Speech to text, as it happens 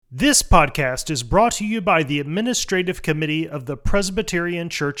This podcast is brought to you by the Administrative Committee of the Presbyterian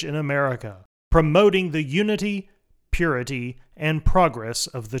Church in America, promoting the unity, purity, and progress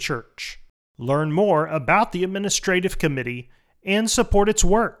of the Church. Learn more about the Administrative Committee and support its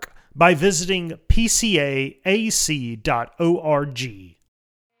work by visiting pcaac.org.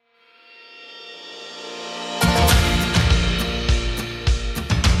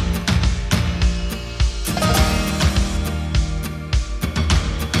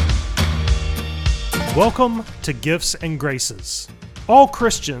 Welcome to Gifts and Graces. All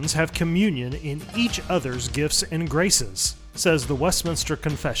Christians have communion in each other's gifts and graces, says the Westminster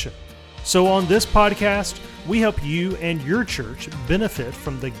Confession. So on this podcast, we help you and your church benefit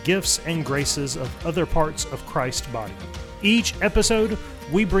from the gifts and graces of other parts of Christ's body. Each episode,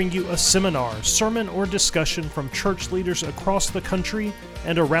 we bring you a seminar, sermon, or discussion from church leaders across the country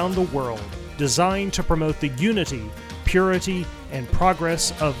and around the world, designed to promote the unity, purity, and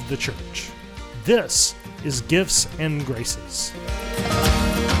progress of the church. This is Gifts and Graces.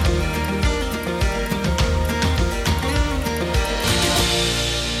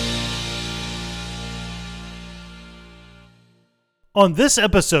 On this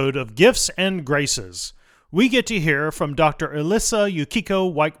episode of Gifts and Graces, we get to hear from Dr. Elissa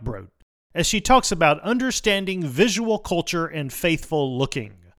Yukiko Whitebrodt as she talks about understanding visual culture and faithful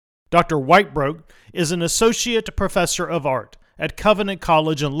looking. Dr. Whitebrodt is an associate professor of art at Covenant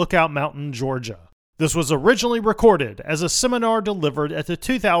College in Lookout Mountain, Georgia. This was originally recorded as a seminar delivered at the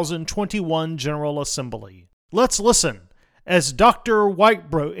 2021 General Assembly. Let's listen as Dr.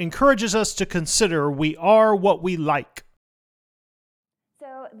 Whitebrodt encourages us to consider we are what we like.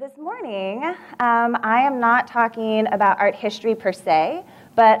 So this morning, I am not talking about art history per se,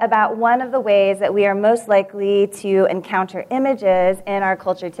 but about one of the ways that we are most likely to encounter images in our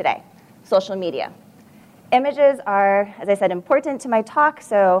culture today, social media. Images are, as I said, important to my talk,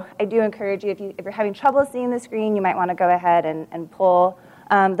 so I do encourage you, if you're having trouble seeing the screen, you might want to go ahead and pull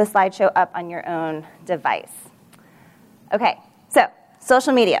the slideshow up on your own device. Okay, so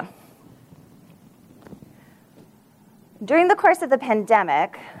social media. During the course of the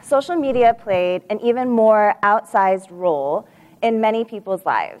pandemic, social media played an even more outsized role in many people's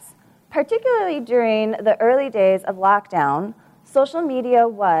lives. Particularly during the early days of lockdown, social media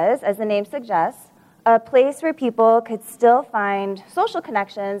was, as the name suggests, a place where people could still find social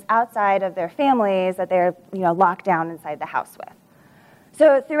connections outside of their families that they're locked down inside the house with.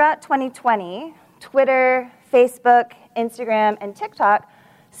 So throughout 2020, Twitter, Facebook, Instagram, and TikTok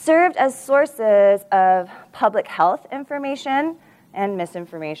served as sources of public health information and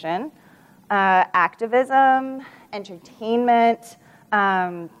misinformation, activism, entertainment,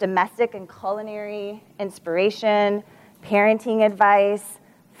 domestic and culinary inspiration, parenting advice,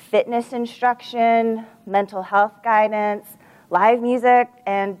 fitness instruction, mental health guidance, live music,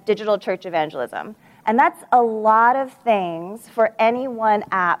 and digital church evangelism. And that's a lot of things for any one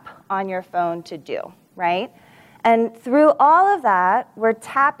app on your phone to do, right? And through all of that, we're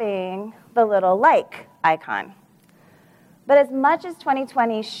tapping the little like icon. But as much as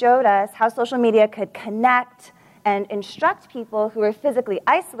 2020 showed us how social media could connect and instruct people who were physically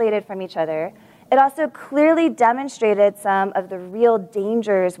isolated from each other, it also clearly demonstrated some of the real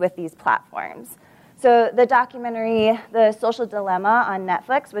dangers with these platforms. So the documentary, The Social Dilemma on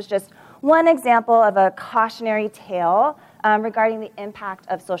Netflix, was just one example of a cautionary tale regarding the impact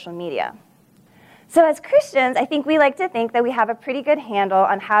of social media. So as Christians, I think we like to think that we have a pretty good handle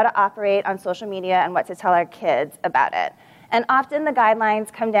on how to operate on social media and what to tell our kids about it. And often the guidelines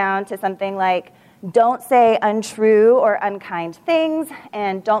come down to something like, don't say untrue or unkind things,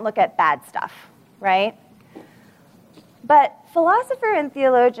 and don't look at bad stuff. Right? But philosopher and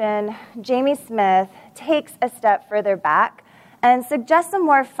theologian Jamie Smith takes a step further back and suggests a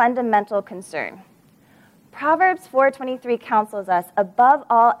more fundamental concern. Proverbs 4:23 counsels us, above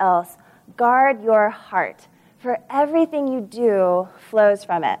all else, guard your heart, for everything you do flows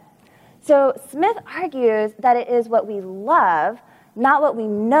from it. So Smith argues that it is what we love, not what we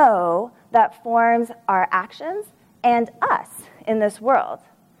know, that forms our actions and us in this world.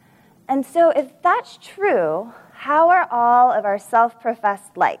 And so if that's true, how are all of our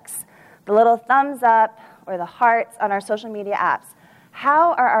self-professed likes, the little thumbs up or the hearts on our social media apps,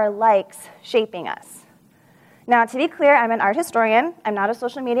 how are our likes shaping us? Now, to be clear, I'm an art historian. I'm not a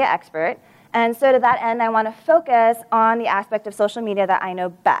social media expert. And so to that end, I want to focus on the aspect of social media that I know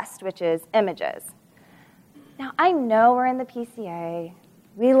best, which is images. Now, I know we're in the PCA.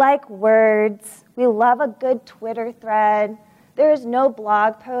 We like words. We love a good Twitter thread. There is no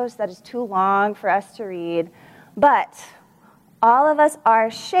blog post that is too long for us to read, but all of us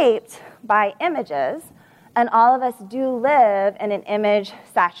are shaped by images, And all of us do live in an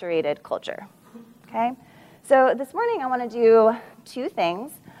image-saturated culture, okay? So this morning I want to do two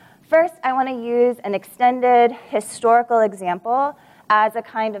things. First, I want to use an extended historical example as a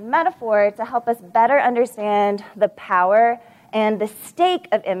kind of metaphor to help us better understand the power and the stake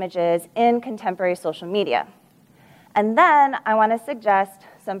of images in contemporary social media. And then I want to suggest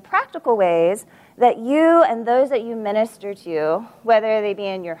some practical ways that you and those that you minister to, whether they be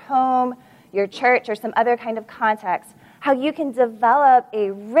in your home, your church, or some other kind of context, how you can develop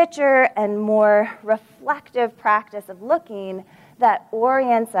a richer and more reflective practice of looking that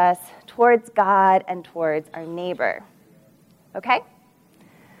orients us towards God and towards our neighbor. Okay?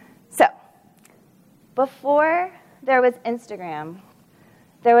 So, before there was Instagram,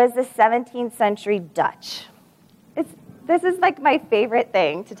 there was the 17th century Dutch. This is like my favorite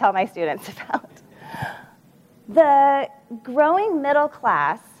thing to tell my students about. The growing middle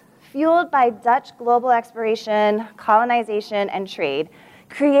class, fueled by Dutch global exploration, colonization, and trade,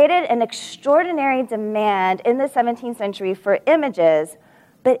 created an extraordinary demand in the 17th century for images,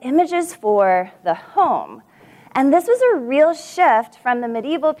 but images for the home. And this was a real shift from the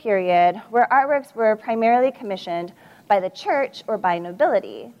medieval period, where artworks were primarily commissioned by the church or by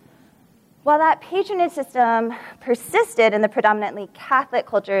nobility. While that patronage system persisted in the predominantly Catholic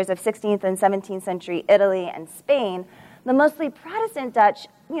cultures of 16th and 17th century Italy and Spain, the mostly Protestant Dutch,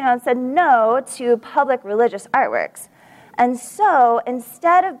 said no to public religious artworks. And so,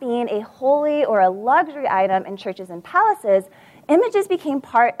 instead of being a holy or a luxury item in churches and palaces, images became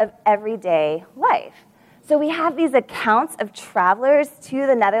part of everyday life. So we have these accounts of travelers to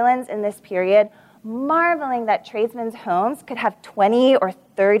the Netherlands in this period, marveling that tradesmen's homes could have 20 or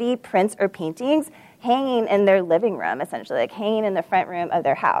 30 prints or paintings hanging in their living room, essentially, like hanging in the front room of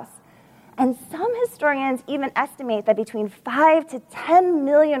their house. And some historians even estimate that between 5 to 10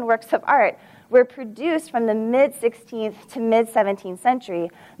 million works of art were produced from the mid-16th to mid-17th century,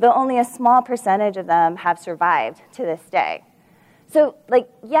 though only a small percentage of them have survived to this day. So,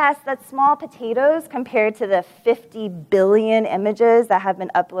 yes, that's small potatoes compared to the 50 billion images that have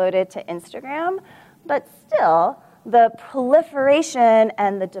been uploaded to Instagram, but still, the proliferation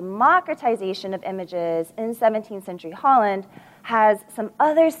and the democratization of images in 17th century Holland has some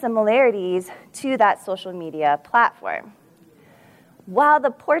other similarities to that social media platform. While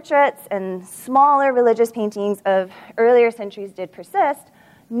the portraits and smaller religious paintings of earlier centuries did persist,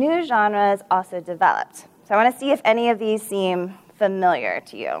 new genres also developed. So I want to see if any of these seem familiar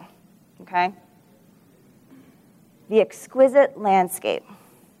to you, okay? The exquisite landscape.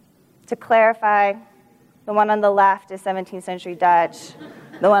 To clarify, the one on the left is 17th century Dutch.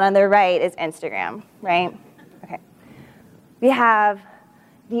 The one on the right is Instagram, right? Okay. We have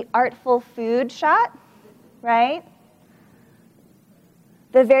the artful food shot, right?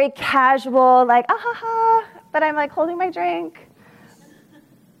 The very casual, but I'm holding my drink.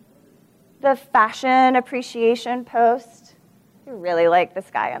 The fashion appreciation post. I really like this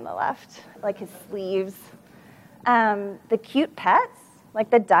guy on the left, his sleeves. The cute pets,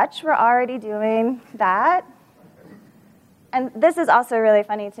 the Dutch were already doing that. And this is also really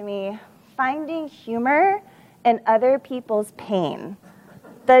funny to me, finding humor in other people's pain.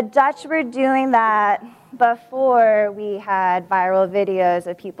 The Dutch were doing that before we had viral videos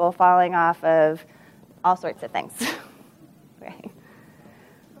of people falling off of all sorts of things. Right?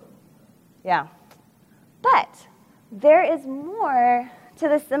 Yeah. But there is more to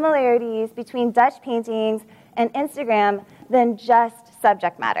the similarities between Dutch paintings and Instagram than just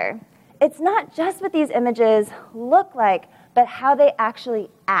subject matter. It's not just what these images look like, but how they actually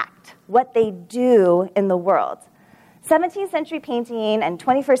act, what they do in the world. 17th century painting and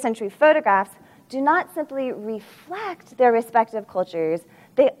 21st century photographs do not simply reflect their respective cultures,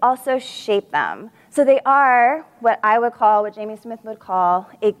 they also shape them. So they are what Jamie Smith would call,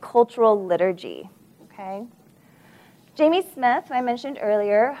 a cultural liturgy, okay? Jamie Smith, who I mentioned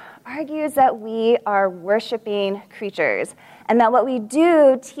earlier, argues that we are worshiping creatures and that what we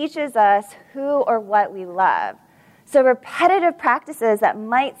do teaches us who or what we love. So repetitive practices that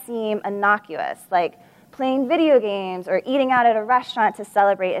might seem innocuous, like playing video games or eating out at a restaurant to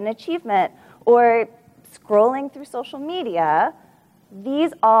celebrate an achievement or scrolling through social media,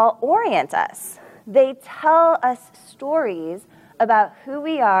 these all orient us. They tell us stories about who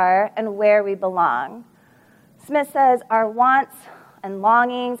we are and where we belong. Smith says our wants and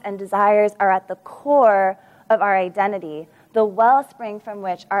longings and desires are at the core of our identity, the wellspring from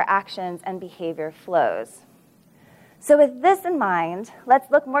which our actions and behavior flows. So with this in mind, let's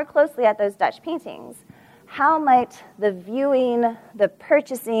look more closely at those Dutch paintings. How might the viewing, the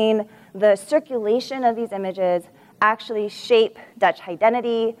purchasing, the circulation of these images actually shape Dutch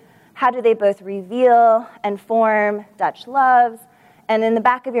identity, How do they both reveal and form Dutch loves? And in the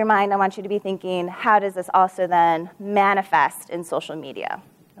back of your mind, I want you to be thinking, how does this also then manifest in social media,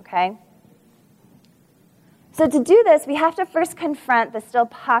 okay? So to do this, we have to first confront the still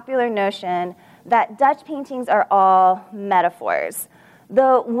popular notion that Dutch paintings are all metaphors.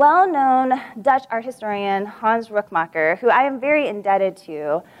 The well-known Dutch art historian Hans Rookmaaker, who I am very indebted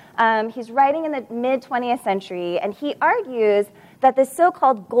to, he's writing in the mid-20th century, and he argues that the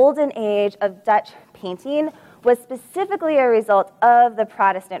so-called golden age of Dutch painting was specifically a result of the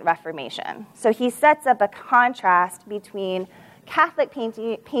Protestant Reformation. So he sets up a contrast between Catholic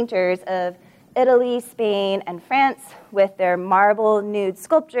painters of Italy, Spain, and France with their marble nude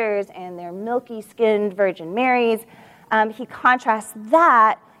sculptures and their milky-skinned Virgin Marys. He contrasts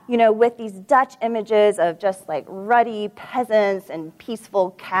that, with these Dutch images of just like ruddy peasants and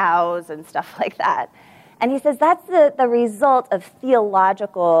peaceful cows and stuff like that. And he says that's the result of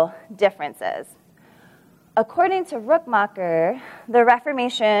theological differences. According to Rookmaaker, the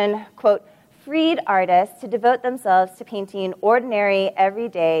Reformation, quote, freed artists to devote themselves to painting ordinary,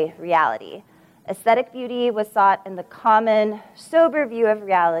 everyday reality. Aesthetic beauty was sought in the common, sober view of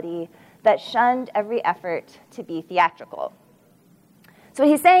reality that shunned every effort to be theatrical. So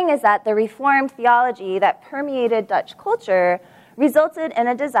what he's saying is that the Reformed theology that permeated Dutch culture resulted in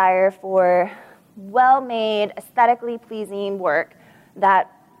a desire for well-made, aesthetically pleasing work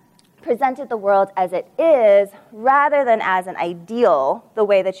that presented the world as it is rather than as an ideal, the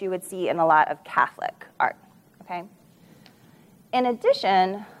way that you would see in a lot of Catholic art, okay? In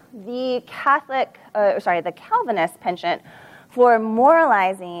addition, the Calvinist penchant for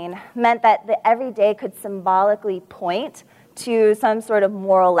moralizing meant that the everyday could symbolically point to some sort of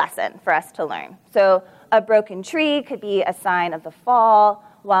moral lesson for us to learn. So a broken tree could be a sign of the fall,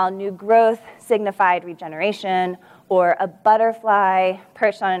 while new growth signified regeneration, or a butterfly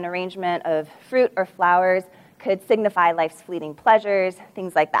perched on an arrangement of fruit or flowers could signify life's fleeting pleasures,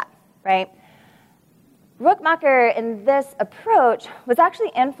 things like that, right? Rookmaaker, in this approach, was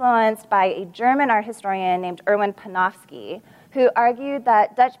actually influenced by a German art historian named Erwin Panofsky, who argued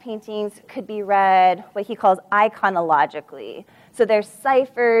that Dutch paintings could be read what he calls iconologically. So they're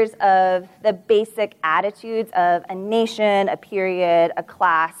ciphers of the basic attitudes of a nation, a period, a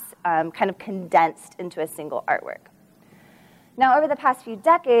class, kind of condensed into a single artwork. Now, over the past few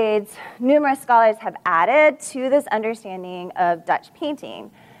decades, numerous scholars have added to this understanding of Dutch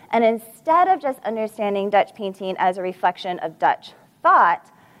painting. And instead of just understanding Dutch painting as a reflection of Dutch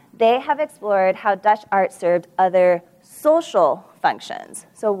thought, they have explored how Dutch art served other social functions.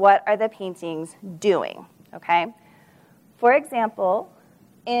 So what are the paintings doing, okay? For example,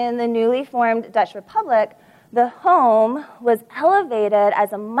 in the newly formed Dutch Republic, the home was elevated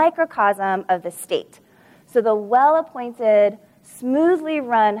as a microcosm of the state. So the well-appointed, smoothly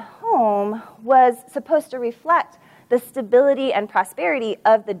run home was supposed to reflect the stability and prosperity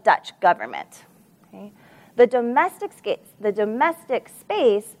of the Dutch government. Okay? The domestic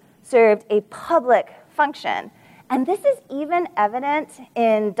space served a public function. And this is even evident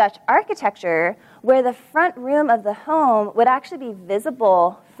in Dutch architecture, where the front room of the home would actually be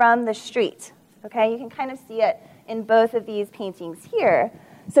visible from the street. Okay? You can kind of see it in both of these paintings here.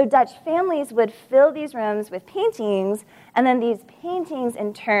 So Dutch families would fill these rooms with paintings, and then these paintings,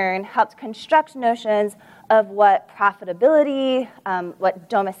 in turn, helped construct notions of what profitability, what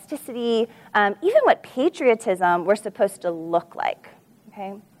domesticity, even what patriotism were supposed to look like,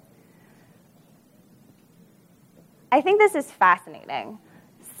 okay? I think this is fascinating.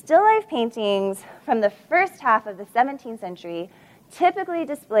 Still life paintings from the first half of the 17th century typically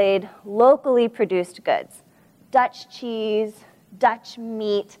displayed locally produced goods. Dutch cheese, Dutch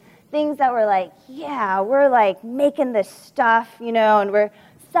meat, things that were like, yeah, we're like making this stuff, and we're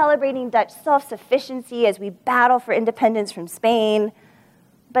celebrating Dutch self-sufficiency as we battle for independence from Spain.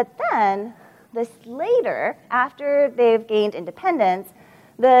 But then, this later, after they've gained independence,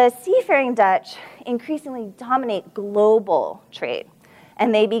 the seafaring Dutch increasingly dominate global trade,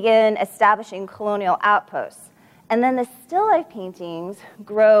 and they begin establishing colonial outposts. And then the still life paintings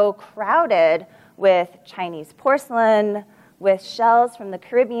grow crowded with Chinese porcelain, with shells from the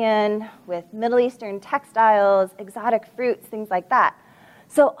Caribbean, with Middle Eastern textiles, exotic fruits, things like that.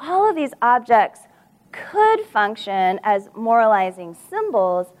 So all of these objects could function as moralizing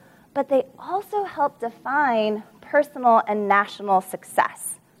symbols, but they also help define personal and national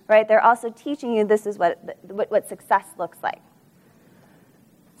success, right? They're also teaching you this is what success looks like.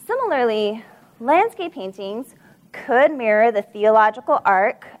 Similarly, landscape paintings could mirror the theological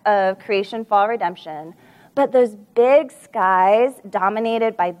arc of creation, fall, redemption, but those big skies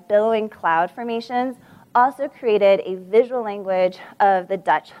dominated by billowing cloud formations also created a visual language of the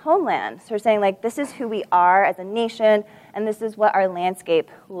Dutch homeland. So we're saying, like, this is who we are as a nation, and this is what our landscape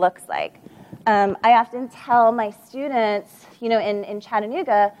looks like. I often tell my students, in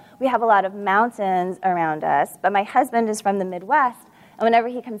Chattanooga, we have a lot of mountains around us, but my husband is from the Midwest, and whenever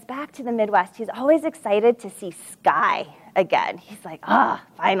he comes back to the Midwest, he's always excited to see sky again. He's like,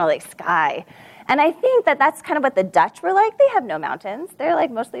 finally, sky. And I think that that's kind of what the Dutch were like. They have no mountains. They're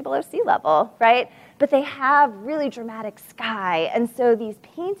like mostly below sea level, right? But they have really dramatic sky. And so these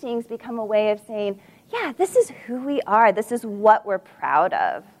paintings become a way of saying, yeah, this is who we are. This is what we're proud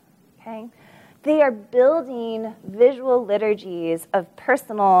of, okay? They are building visual liturgies of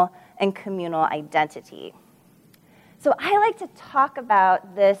personal and communal identity. So I like to talk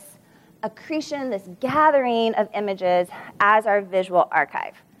about this accretion, this gathering of images as our visual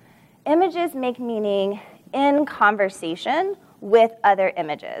archive. Images make meaning in conversation with other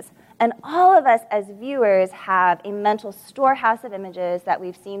images. And all of us as viewers have a mental storehouse of images that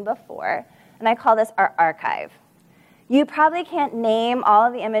we've seen before, and I call this our archive. You probably can't name all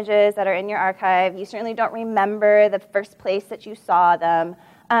of the images that are in your archive. You certainly don't remember the first place that you saw them.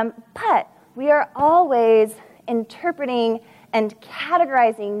 But we are always interpreting and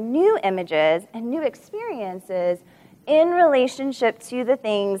categorizing new images and new experiences in relationship to the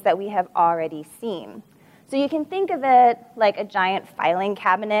things that we have already seen. So you can think of it like a giant filing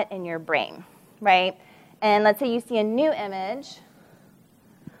cabinet in your brain, right? And let's say you see a new image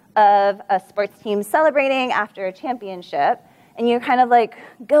of a sports team celebrating after a championship, and you're kind of like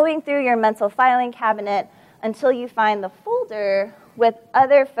going through your mental filing cabinet until you find the folder with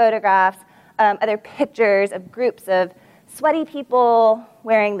other photographs, other pictures of groups of sweaty people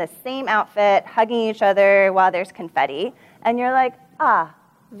wearing the same outfit, hugging each other while there's confetti, and you're like,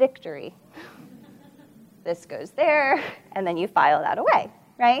 victory. This goes there, and then you file that away,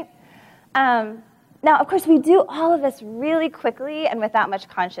 right? Now, of course, we do all of this really quickly and without much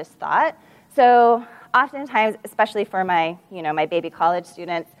conscious thought. So oftentimes, especially for my baby college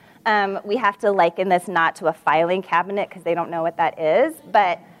students, we have to liken this not to a filing cabinet because they don't know what that is,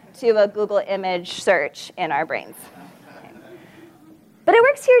 but to a Google image search in our brains. But it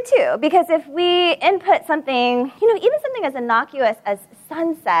works here too, because if we input something, even something as innocuous as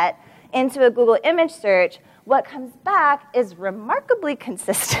sunset into a Google image search, what comes back is remarkably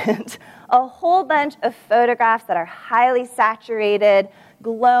consistent. A whole bunch of photographs that are highly saturated,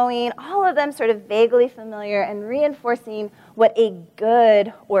 glowing, all of them sort of vaguely familiar and reinforcing what a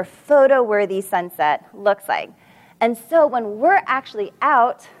good or photo-worthy sunset looks like. And so when we're actually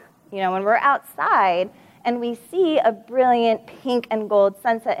out, when we're outside, and we see a brilliant pink and gold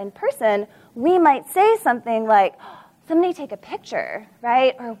sunset in person, we might say something like, somebody take a picture,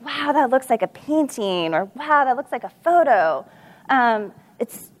 right? Or, wow, that looks like a painting, or wow, that looks like a photo.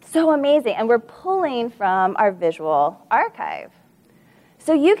 It's so amazing, and we're pulling from our visual archive.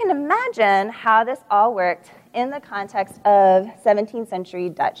 So you can imagine how this all worked in the context of 17th century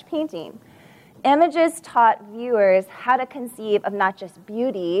Dutch painting. Images taught viewers how to conceive of not just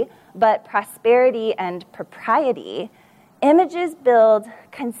beauty, but prosperity and propriety. Images build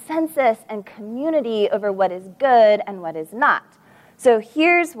consensus and community over what is good and what is not. So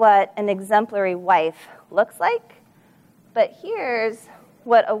here's what an exemplary wife looks like, but here's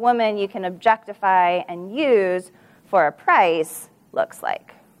what a woman you can objectify and use for a price looks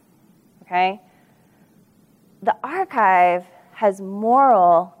like, okay? The archive has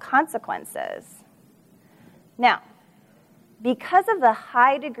moral consequences. Now, because of the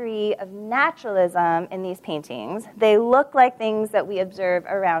high degree of naturalism in these paintings, they look like things that we observe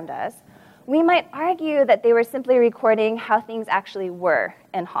around us. We might argue that they were simply recording how things actually were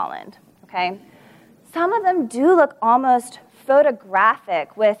in Holland, okay? Some of them do look almost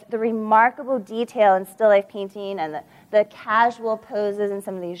photographic with the remarkable detail in still life painting and the casual poses in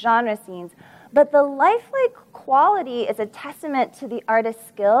some of these genre scenes. But the lifelike quality is a testament to the artist's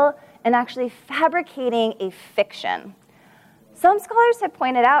skill in actually fabricating a fiction. Some scholars have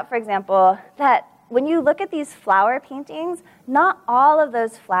pointed out, for example, that when you look at these flower paintings, not all of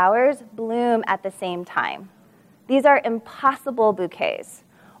those flowers bloom at the same time. These are impossible bouquets.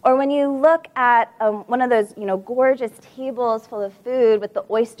 Or when you look at one of those gorgeous tables full of food with the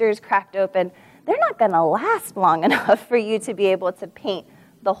oysters cracked open, they're not going to last long enough for you to be able to paint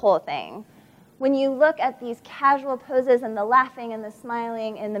the whole thing. When you look at these casual poses and the laughing and the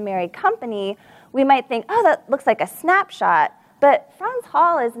smiling in the merry company, we might think, oh, that looks like a snapshot. But Frans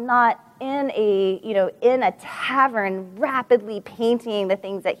Hal is not in a tavern rapidly painting the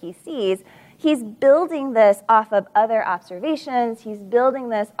things that he sees. He's building this off of other observations. He's building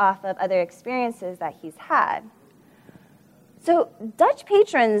this off of other experiences that he's had. So Dutch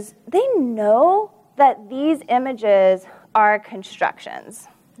patrons, they know that these images are constructions.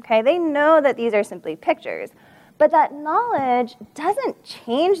 Okay? They know that these are simply pictures. But that knowledge doesn't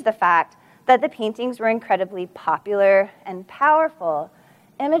change the fact that the paintings were incredibly popular and powerful.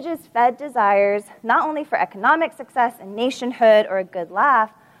 Images fed desires not only for economic success and nationhood or a good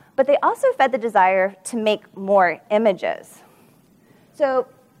laugh, but they also fed the desire to make more images. So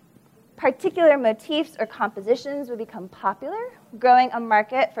particular motifs or compositions would become popular, growing a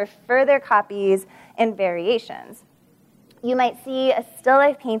market for further copies and variations. You might see a still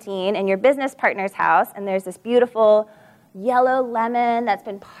life painting in your business partner's house, and there's this beautiful yellow lemon that's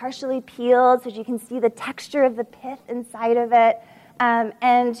been partially peeled so you can see the texture of the pith inside of it.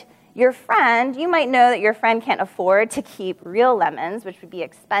 And your friend, you might know that your friend can't afford to keep real lemons, which would be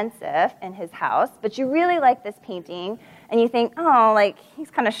expensive in his house, but you really like this painting, and you think, oh, like, he's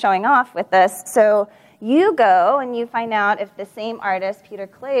kind of showing off with this. So you go and you find out if the same artist, Peter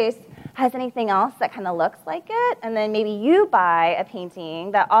Claes, has anything else that kind of looks like it, and then maybe you buy a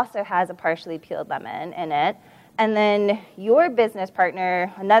painting that also has a partially peeled lemon in it, and then your business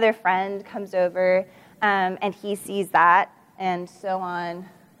partner, another friend, comes over, and he sees that, and so on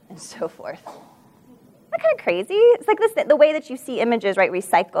and so forth. Isn't that kind of crazy? It's like this, the way that you see images, right,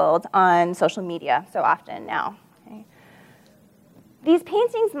 recycled on social media so often now. Okay? These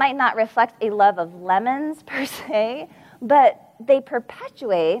paintings might not reflect a love of lemons per se, but they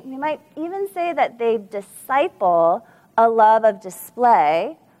perpetuate, we might even say that they disciple a love of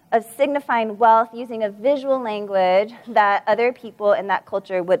display, of signifying wealth using a visual language that other people in that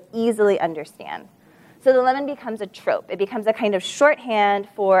culture would easily understand. So the lemon becomes a trope. It becomes a kind of shorthand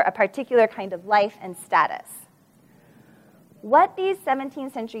for a particular kind of life and status. What these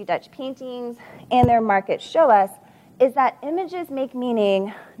 17th century Dutch paintings and their market show us is that images make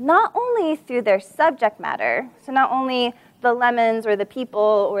meaning not only through their subject matter, so not only the lemons or the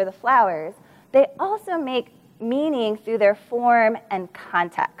people or the flowers, they also make meaning through their form and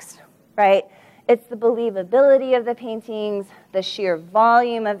context, right? It's the believability of the paintings, the sheer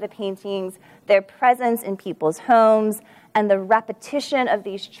volume of the paintings, their presence in people's homes, and the repetition of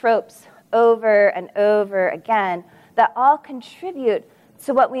these tropes over and over again that all contribute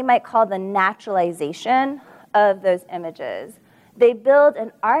to what we might call the naturalization of those images. They build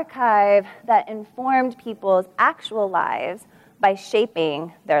an archive that informed people's actual lives by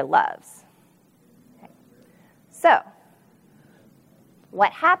shaping their loves. Okay. So,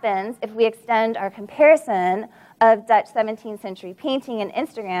 what happens if we extend our comparison of Dutch 17th century painting and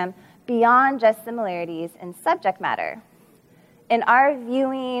Instagram beyond just similarities in subject matter? In our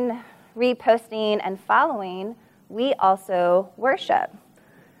viewing, reposting, and following, we also worship.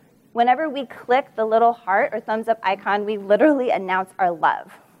 Whenever we click the little heart or thumbs up icon, we literally announce our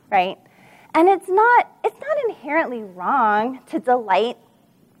love, right? And it's not inherently wrong to delight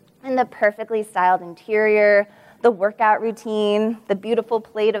in the perfectly styled interior, the workout routine, the beautiful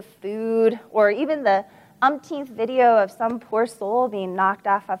plate of food, or even the umpteenth video of some poor soul being knocked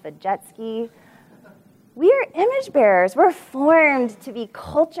off a jet ski. We are image bearers. We're formed to be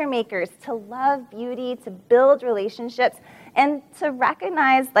culture makers, to love beauty, to build relationships, and to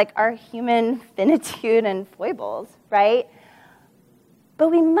recognize like our human finitude and foibles, right? But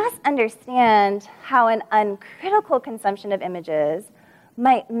we must understand how an uncritical consumption of images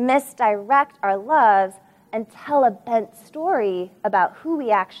might misdirect our loves and tell a bent story about who we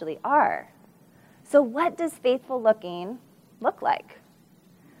actually are. So what does faithful looking look like?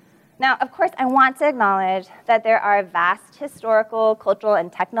 Now, of course, I want to acknowledge that there are vast historical, cultural,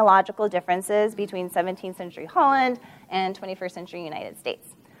 and technological differences between 17th century Holland and 21st century United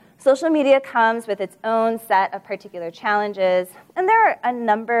States. Social media comes with its own set of particular challenges, and there are a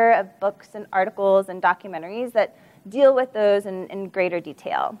number of books and articles and documentaries that deal with those in greater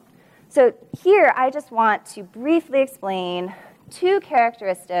detail. So here, I just want to briefly explain two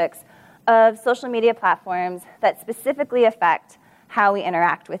characteristics of social media platforms that specifically affect how we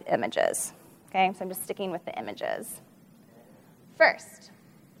interact with images. Okay, so I'm just sticking with the images. First,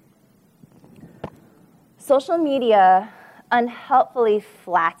 social media unhelpfully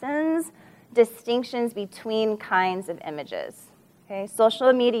flattens distinctions between kinds of images. Okay,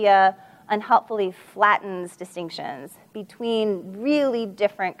 social media unhelpfully flattens distinctions between really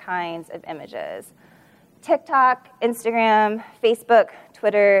different kinds of images. TikTok, Instagram, Facebook,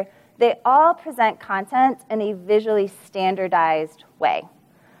 Twitter, they all present content in a visually standardized way.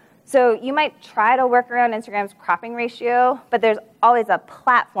 So you might try to work around Instagram's cropping ratio, but there's always a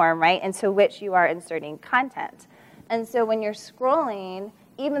platform, right, into which you are inserting content. And so when you're scrolling,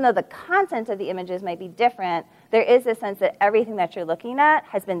 even though the content of the images might be different, there is a sense that everything that you're looking at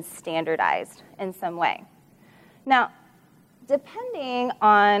has been standardized in some way. Now, depending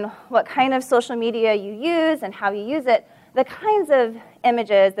on what kind of social media you use and how you use it, the kinds of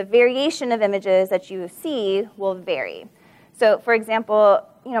images, the variation of images that you see will vary. So for example,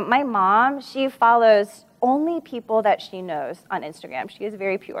 my mom, she follows only people that she knows on Instagram. She is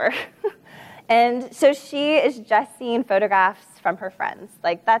very pure. And so she is just seeing photographs from her friends.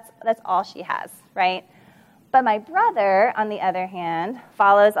 Like that's all she has, right? But my brother, on the other hand,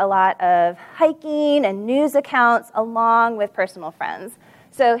 follows a lot of hiking and news accounts along with personal friends.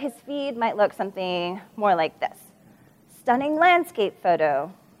 So his feed might look something more like this. Stunning landscape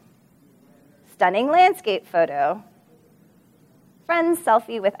photo. Stunning landscape photo. Friend's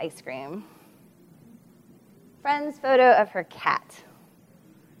selfie with ice cream. Friend's photo of her cat.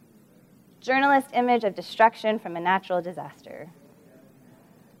 Journalist image of destruction from a natural disaster.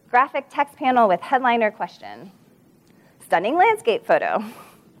 Graphic text panel with headline or question. Stunning landscape photo.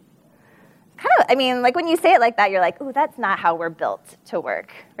 Like when you say it like that, you're like, ooh, that's not how we're built to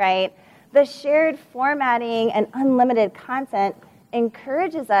work, right? The shared formatting and unlimited content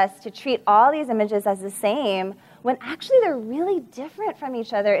encourages us to treat all these images as the same when actually they're really different from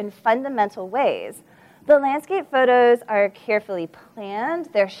each other in fundamental ways. The landscape photos are carefully planned.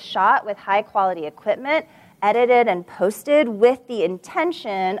 They're shot with high-quality equipment, edited and posted with the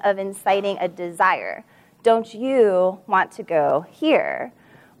intention of inciting a desire. Don't you want to go here?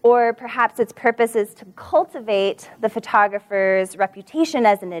 Or perhaps its purpose is to cultivate the photographer's reputation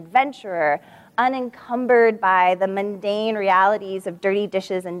as an adventurer, unencumbered by the mundane realities of dirty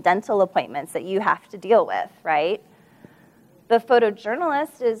dishes and dental appointments that you have to deal with, right? The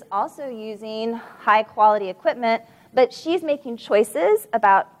photojournalist is also using high-quality equipment, but she's making choices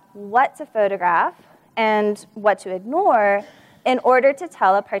about what to photograph and what to ignore in order to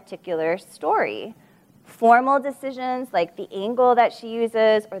tell a particular story. Formal decisions like the angle that she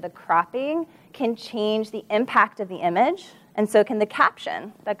uses or the cropping can change the impact of the image, and so can the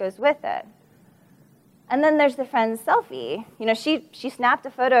caption that goes with it. And then there's the friend's selfie. She snapped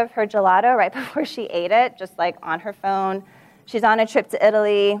a photo of her gelato right before she ate it, just like on her phone. She's on a trip to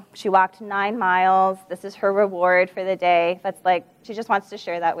Italy. She walked 9 miles. This is her reward for the day. That's like, she just wants to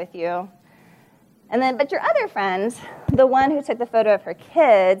share that with you. But your other friend, the one who took the photo of her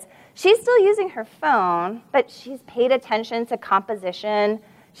kids, she's still using her phone, but she's paid attention to composition.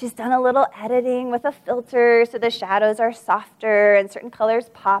 She's done a little editing with a filter so the shadows are softer and certain colors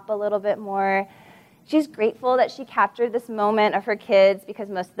pop a little bit more. She's grateful that she captured this moment of her kids because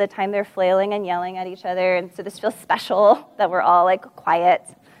most of the time they're flailing and yelling at each other, and so this feels special that we're all quiet.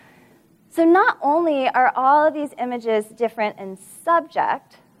 So not only are all of these images different in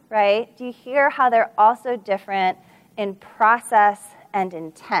subject, right? Do you hear how they're also different in process and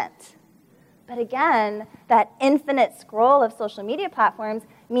intent? But again, that infinite scroll of social media platforms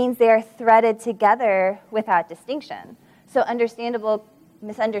means they are threaded together without distinction. So understandable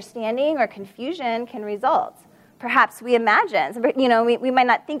misunderstanding or confusion can result. Perhaps we imagine, we might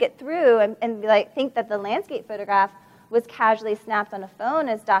not think it through and think that the landscape photograph was casually snapped on a phone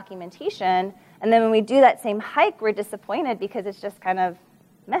as documentation, and then when we do that same hike, we're disappointed because it's just kind of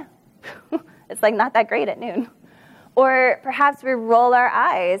meh. It's not that great at noon. Or perhaps we roll our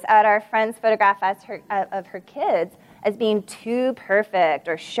eyes at our friend's photograph of her kids as being too perfect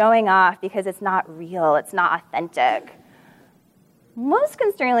or showing off because it's not real, it's not authentic. Most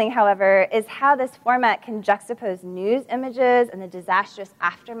concerningly, however, is how this format can juxtapose news images and the disastrous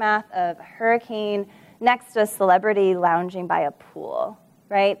aftermath of a hurricane next to a celebrity lounging by a pool,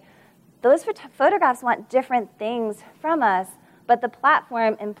 right? Those photographs want different things from us, but the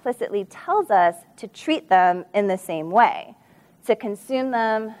platform implicitly tells us to treat them in the same way, to consume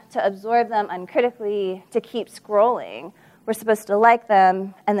them, to absorb them uncritically, to keep scrolling. We're supposed to like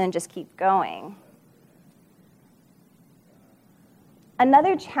them and then just keep going.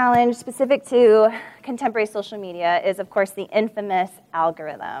 Another challenge specific to contemporary social media is, of course, the infamous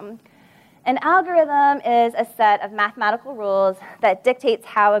algorithm. An algorithm is a set of mathematical rules that dictates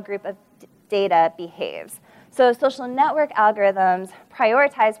how a group of data behaves. So social network algorithms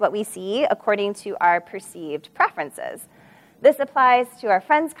prioritize what we see according to our perceived preferences. This applies to our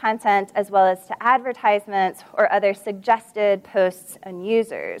friends' content as well as to advertisements or other suggested posts and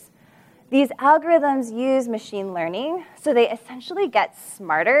users. These algorithms use machine learning, so they essentially get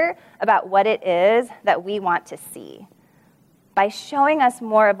smarter about what it is that we want to see. By showing us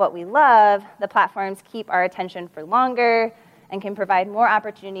more of what we love, the platforms keep our attention for longer and can provide more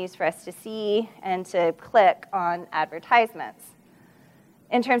opportunities for us to see and to click on advertisements.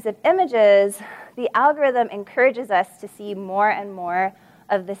 In terms of images, the algorithm encourages us to see more and more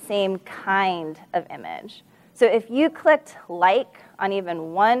of the same kind of image. So if you clicked like on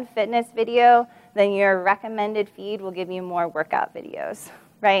even one fitness video, then your recommended feed will give you more workout videos,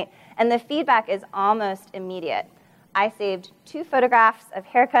 right? And the feedback is almost immediate. I saved 2 photographs of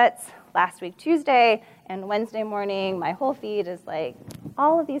haircuts last week Tuesday, and Wednesday morning, my whole feed is like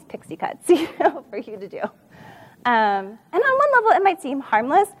all of these pixie cuts, for you to do. And on one level, it might seem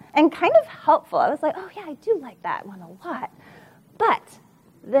harmless and kind of helpful. I was like, oh yeah, I do like that one a lot. But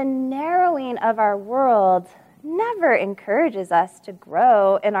the narrowing of our world never encourages us to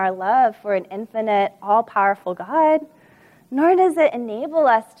grow in our love for an infinite, all-powerful God, nor does it enable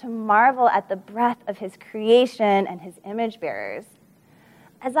us to marvel at the breadth of his creation and his image bearers.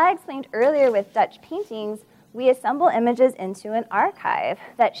 As I explained earlier with Dutch paintings, we assemble images into an archive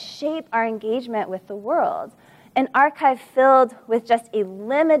that shape our engagement with the world. An archive filled with just a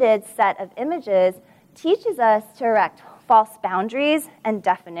limited set of images teaches us to erect false boundaries and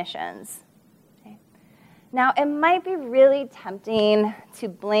definitions. Okay. Now, it might be really tempting to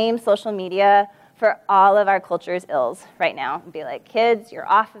blame social media for all of our culture's ills right now and be like, kids, you're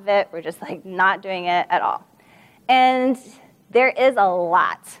off of it. We're just like not doing it at all. And there is a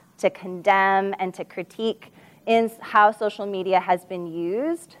lot to condemn and to critique in how social media has been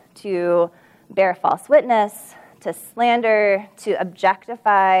used to bear false witness, to slander, to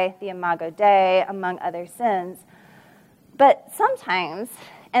objectify the Imago Dei, among other sins. But sometimes,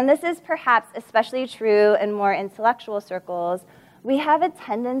 and this is perhaps especially true in more intellectual circles, we have a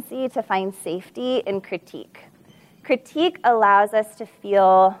tendency to find safety in critique. Critique allows us to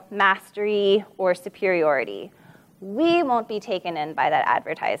feel mastery or superiority. We won't be taken in by that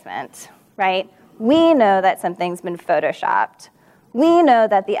advertisement, right? We know that something's been photoshopped. We know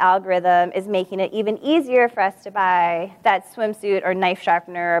that the algorithm is making it even easier for us to buy that swimsuit or knife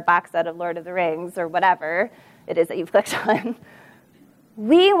sharpener or box set of Lord of the Rings or whatever it is that you've clicked on.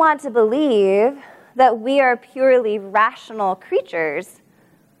 We want to believe that we are purely rational creatures,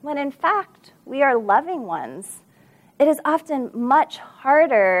 when in fact we are loving ones. It is often much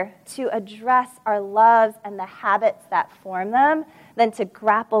harder to address our loves and the habits that form them than to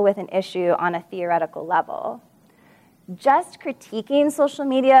grapple with an issue on a theoretical level. Just critiquing social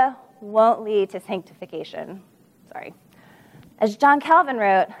media won't lead to sanctification. Sorry. As John Calvin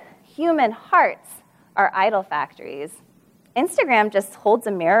wrote, human hearts are idol factories. Instagram just holds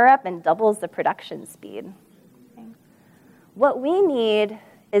a mirror up and doubles the production speed. Okay. What we need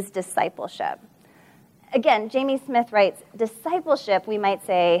is discipleship. Again, Jamie Smith writes, discipleship, we might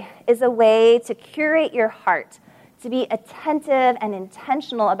say, is a way to curate your heart, to be attentive and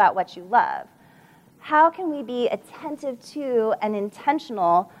intentional about what you love. How can we be attentive to and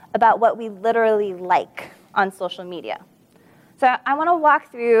intentional about what we literally like on social media? So I want to walk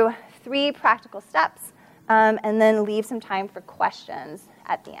through 3 practical steps and then leave some time for questions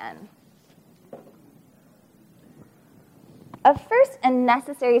at the end. A first and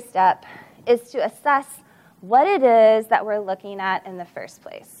necessary step is to assess what it is that we're looking at in the first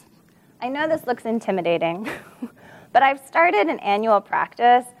place. I know this looks intimidating, but I've started an annual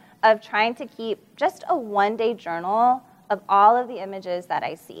practice of trying to keep just a one-day journal of all of the images that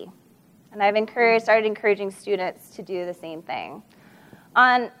I see. And I've started encouraging students to do the same thing.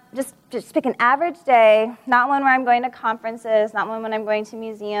 On just pick an average day, not one where I'm going to conferences, not one when I'm going to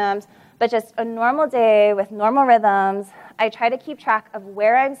museums, but just a normal day with normal rhythms. I try to keep track of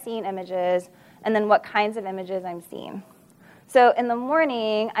where I'm seeing images and then what kinds of images I'm seeing. So in the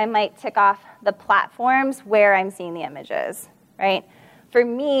morning, I might tick off the platforms where I'm seeing the images, right? For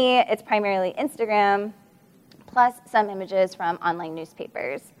me, it's primarily Instagram, plus some images from online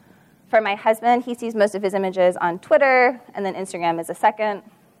newspapers. For my husband, he sees most of his images on Twitter, and then Instagram is a second.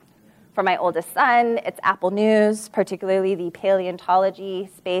 For my oldest son, it's Apple News, particularly the paleontology,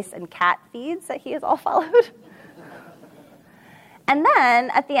 space, and cat feeds that he has all followed. And then,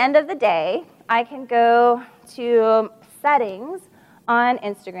 at the end of the day, I can go to settings on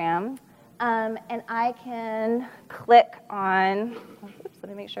Instagram, and I can click on, oops, let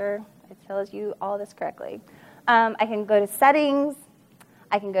me make sure it tells you all this correctly. I can go to settings,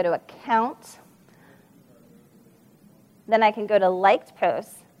 I can go to account, then I can go to liked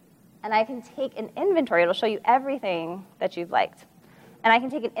posts, and I can take an inventory. It'll show you everything that you've liked. And I can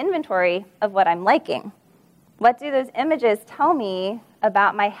take an inventory of what I'm liking. What do those images tell me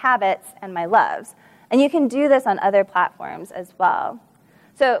about my habits and my loves? And you can do this on other platforms as well.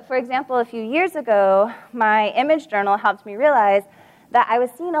 So, for example, a few years ago, my image journal helped me realize that I was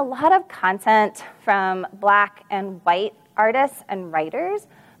seeing a lot of content from Black and white artists and writers,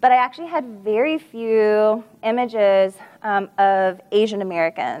 but I actually had very few images of Asian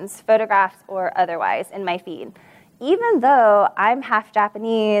Americans, photographs or otherwise, in my feed. even though I'm half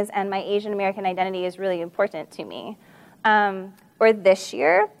Japanese and my Asian American identity is really important to me. Or this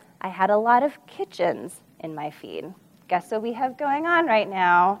year, I had a lot of kitchens in my feed. Guess what we have going on right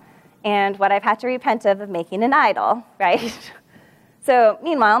now, and what I've had to repent of making an idol, right? So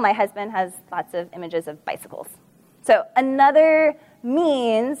meanwhile, my husband has lots of images of bicycles. So another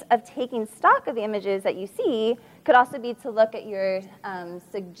means of taking stock of the images that you see could also be to look at your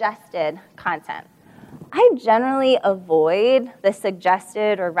suggested content. I generally avoid the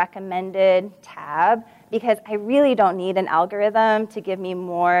suggested or recommended tab because I really don't need an algorithm to give me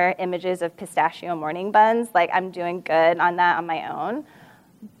more images of pistachio morning buns. Like, I'm doing good on that on my own.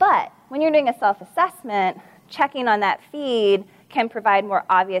 But when you're doing a self-assessment, checking on that feed can provide more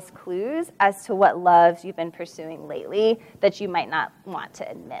obvious clues as to what loves you've been pursuing lately that you might not want to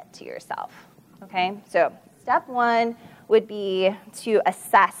admit to yourself, okay? So step one would be to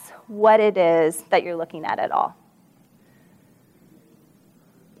assess what it is that you're looking at all.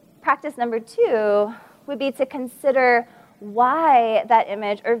 Practice number two would be to consider why that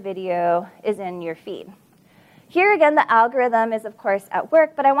image or video is in your feed. Here again, the algorithm is, of course, at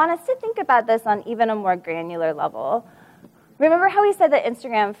work, but I want us to think about this on even a more granular level. Remember how we said that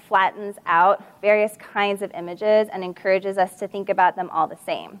Instagram flattens out various kinds of images and encourages us to think about them all the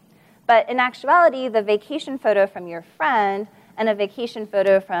same? But in actuality, the vacation photo from your friend and a vacation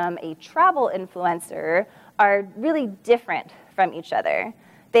photo from a travel influencer are really different from each other.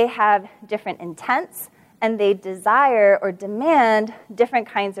 They have different intents, and they desire or demand different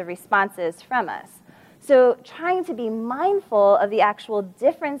kinds of responses from us. So trying to be mindful of the actual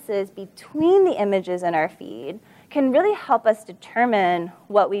differences between the images in our feed can really help us determine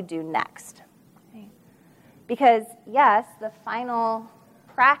what we do next. Okay? Because yes, the final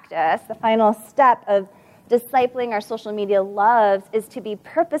practice, the final step of discipling our social media loves is to be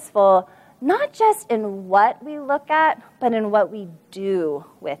purposeful, not just in what we look at, but in what we do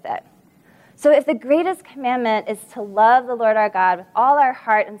with it. So if the greatest commandment is to love the Lord our God with all our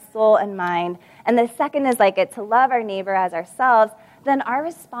heart and soul and mind, and the second is like it, to love our neighbor as ourselves, then our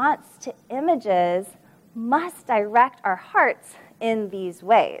response to images must direct our hearts in these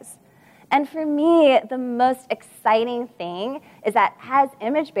ways. And for me, the most exciting thing is that as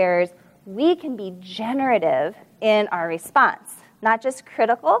image bearers, we can be generative in our response, not just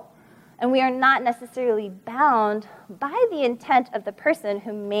critical, and we are not necessarily bound by the intent of the person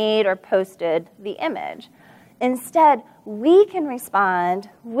who made or posted the image. Instead, we can respond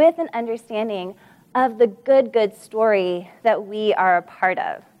with an understanding of the good story that we are a part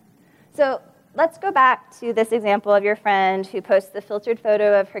of. So let's go back to this example of your friend who posts the filtered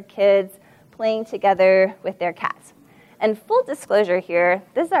photo of her kids playing together with their cats. And full disclosure here,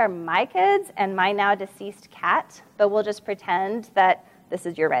 these are my kids and my now deceased cat, but we'll just pretend that this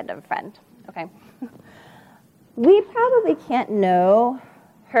is your random friend, okay? We probably can't know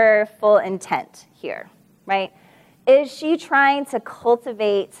her full intent here, right? Is she trying to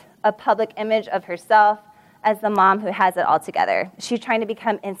cultivate a public image of herself as the mom who has it all together? Is she trying to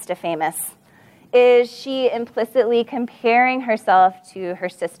become Insta-famous? Is she implicitly comparing herself to her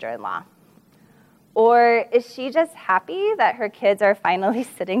sister-in-law? Or is she just happy that her kids are finally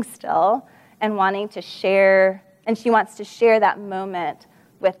sitting still and wanting to share, and she wants to share that moment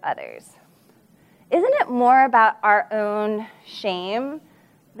with others? Isn't it more about our own shame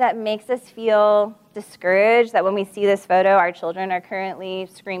that makes us feel discouraged that when we see this photo, our children are currently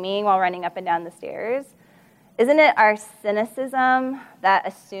screaming while running up and down the stairs? Isn't it our cynicism that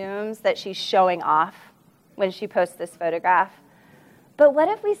assumes that she's showing off when she posts this photograph? But what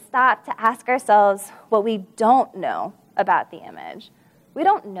if we stop to ask ourselves what we don't know about the image? We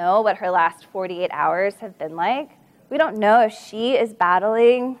don't know what her last 48 hours have been like. We don't know if she is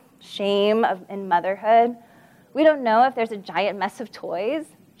battling shame in motherhood. We don't know if there's a giant mess of toys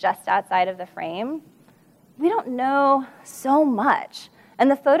just outside of the frame. We don't know so much.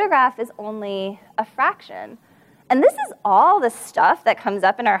 And the photograph is only a fraction. And this is all the stuff that comes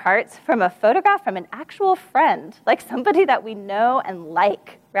up in our hearts from a photograph from an actual friend, like somebody that we know and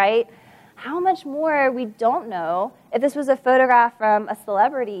like, right? How much more we don't know if this was a photograph from a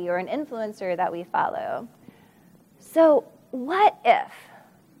celebrity or an influencer that we follow. So what if,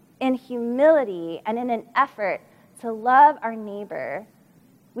 in humility and in an effort to love our neighbor,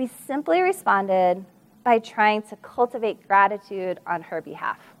 we simply responded by trying to cultivate gratitude on her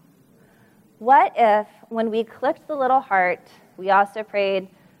behalf? What if, when we clicked the little heart, we also prayed,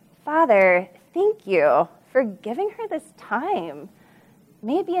 Father, thank you for giving her this time,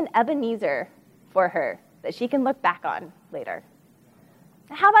 maybe an Ebenezer for her that she can look back on later?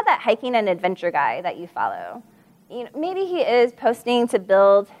 How about that hiking and adventure guy that you follow? Maybe he is posting to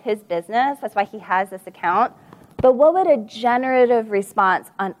build his business. That's why he has this account. But what would a generative response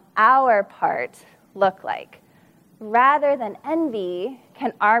on our part look like? Rather than envy,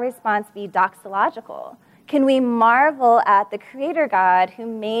 can our response be doxological? Can we marvel at the Creator God who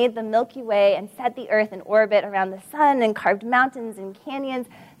made the Milky Way and set the earth in orbit around the sun and carved mountains and canyons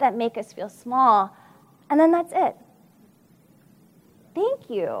that make us feel small? And then that's it. Thank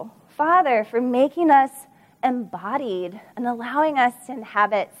you, Father, for making us embodied and allowing us to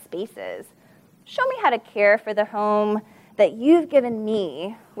inhabit spaces. Show me how to care for the home that you've given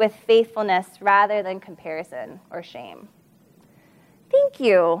me with faithfulness rather than comparison or shame. Thank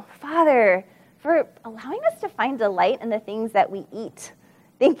you, Father, for allowing us to find delight in the things that we eat.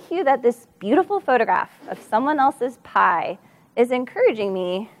 Thank you that this beautiful photograph of someone else's pie is encouraging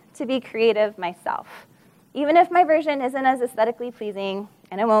me to be creative myself. Even if my version isn't as aesthetically pleasing,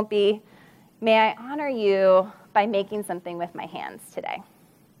 and it won't be, may I honor you by making something with my hands today.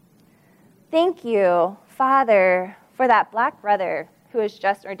 Thank you, Father, for that Black brother who is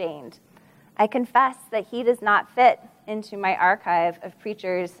just ordained. I confess that he does not fit into my archive of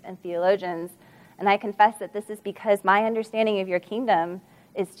preachers and theologians, and I confess that this is because my understanding of your kingdom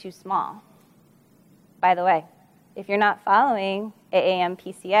is too small. By the way, if you're not following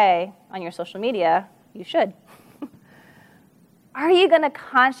AAMPCA on your social media, you should. Are you going to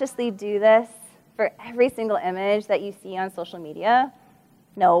consciously do this for every single image that you see on social media?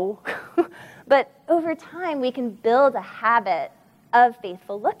 No. But over time, we can build a habit of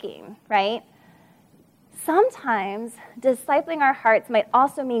faithful looking, right? Sometimes discipling our hearts might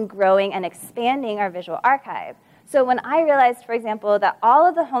also mean growing and expanding our visual archive. So when I realized, for example, that all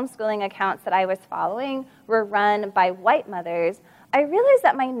of the homeschooling accounts that I was following were run by white mothers, I realized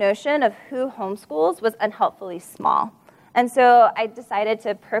that my notion of who homeschools was unhelpfully small. And so I decided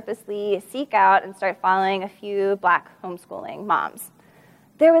to purposely seek out and start following a few Black homeschooling moms.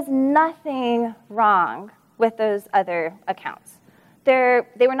 There was nothing wrong with those other accounts. They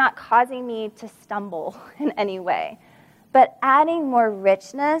were not causing me to stumble in any way. But adding more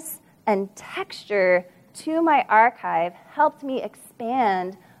richness and texture to my archive helped me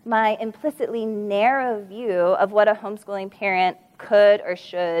expand my implicitly narrow view of what a homeschooling parent could or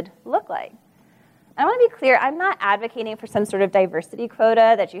should look like. I want to be clear, I'm not advocating for some sort of diversity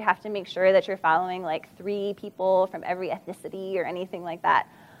quota that you have to make sure that you're following like 3 people from every ethnicity or anything like that.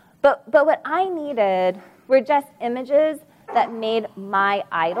 But what I needed were just images that made my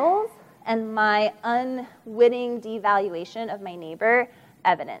idols and my unwitting devaluation of my neighbor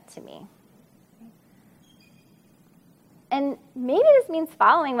evident to me. And maybe this means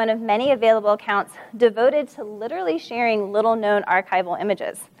following one of many available accounts devoted to literally sharing little-known archival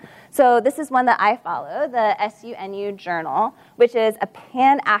images. So this is one that I follow, the SUNU Journal, which is a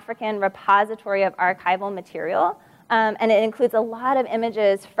Pan-African repository of archival material, and it includes a lot of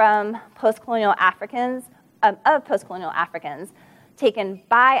images from post-colonial Africans, of post-colonial Africans, taken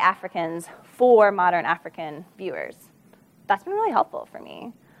by Africans for modern African viewers. That's been really helpful for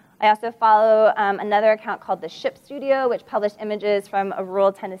me. I also follow another account called The Ship Studio, which published images from a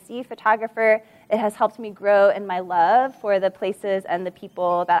rural Tennessee photographer. It has helped me grow in my love for the places and the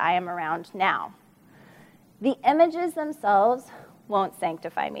people that I am around now. The images themselves won't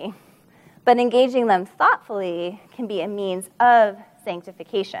sanctify me, but engaging them thoughtfully can be a means of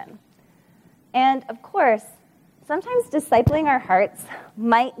sanctification. And of course, sometimes discipling our hearts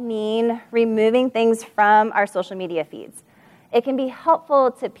might mean removing things from our social media feeds. It can be helpful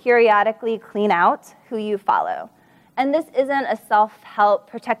to periodically clean out who you follow. And this isn't a self-help,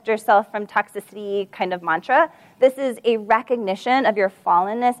 protect yourself from toxicity kind of mantra. This is a recognition of your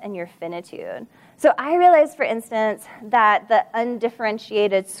fallenness and your finitude. So I realized, for instance, that the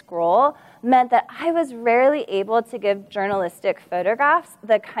undifferentiated scroll meant that I was rarely able to give journalistic photographs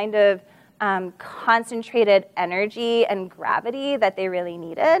the kind of concentrated energy and gravity that they really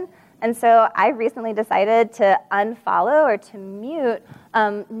needed. And so I recently decided to unfollow or to mute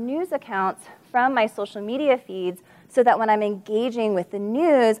news accounts from my social media feeds so that when I'm engaging with the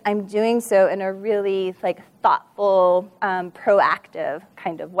news, I'm doing so in a really thoughtful, proactive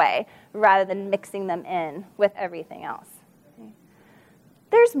kind of way, rather than mixing them in with everything else. Okay.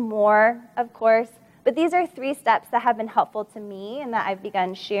 There's more, of course, but these are 3 steps that have been helpful to me and that I've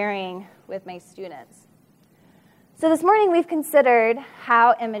begun sharing with my students. So this morning we've considered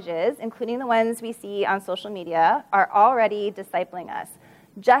how images, including the ones we see on social media, are already discipling us,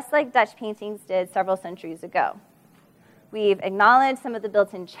 just like Dutch paintings did several centuries ago. We've acknowledged some of the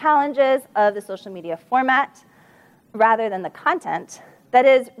built-in challenges of the social media format rather than the content. That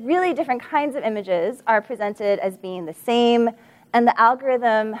is, really different kinds of images are presented as being the same, and the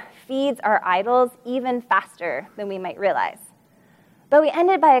algorithm feeds our idols even faster than we might realize. But we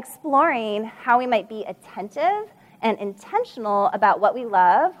ended by exploring how we might be attentive and intentional about what we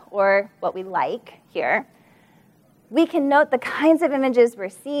love or what we like here. We can note the kinds of images we're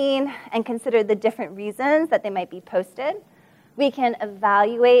seeing and consider the different reasons that they might be posted. We can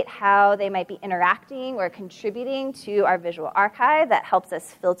evaluate how they might be interacting or contributing to our visual archive that helps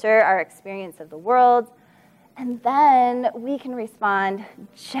us filter our experience of the world. And then we can respond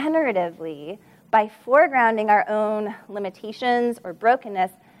generatively by foregrounding our own limitations or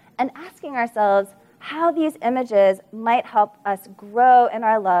brokenness and asking ourselves how these images might help us grow in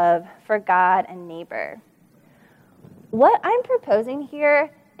our love for God and neighbor. What I'm proposing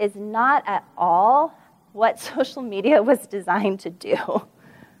here is not at all what social media was designed to do.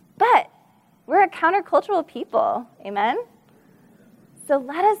 But we're a countercultural people, amen? So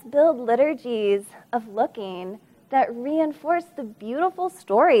let us build liturgies of looking that reinforce the beautiful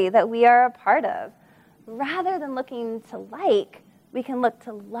story that we are a part of. Rather than looking to like, we can look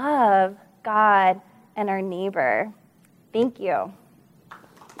to love God and our neighbor. Thank you.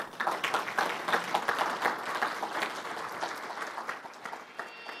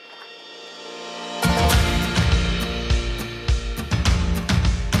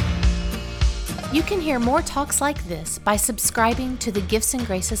 You can hear more talks like this by subscribing to the Gifts and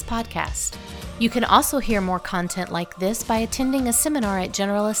Graces podcast. You can also hear more content like this by attending a seminar at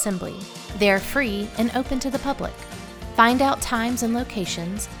General Assembly. They are free and open to the public. Find out times and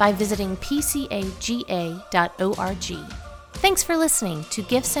locations by visiting pcaga.org. Thanks for listening to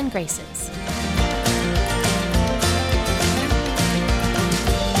Gifts and Graces.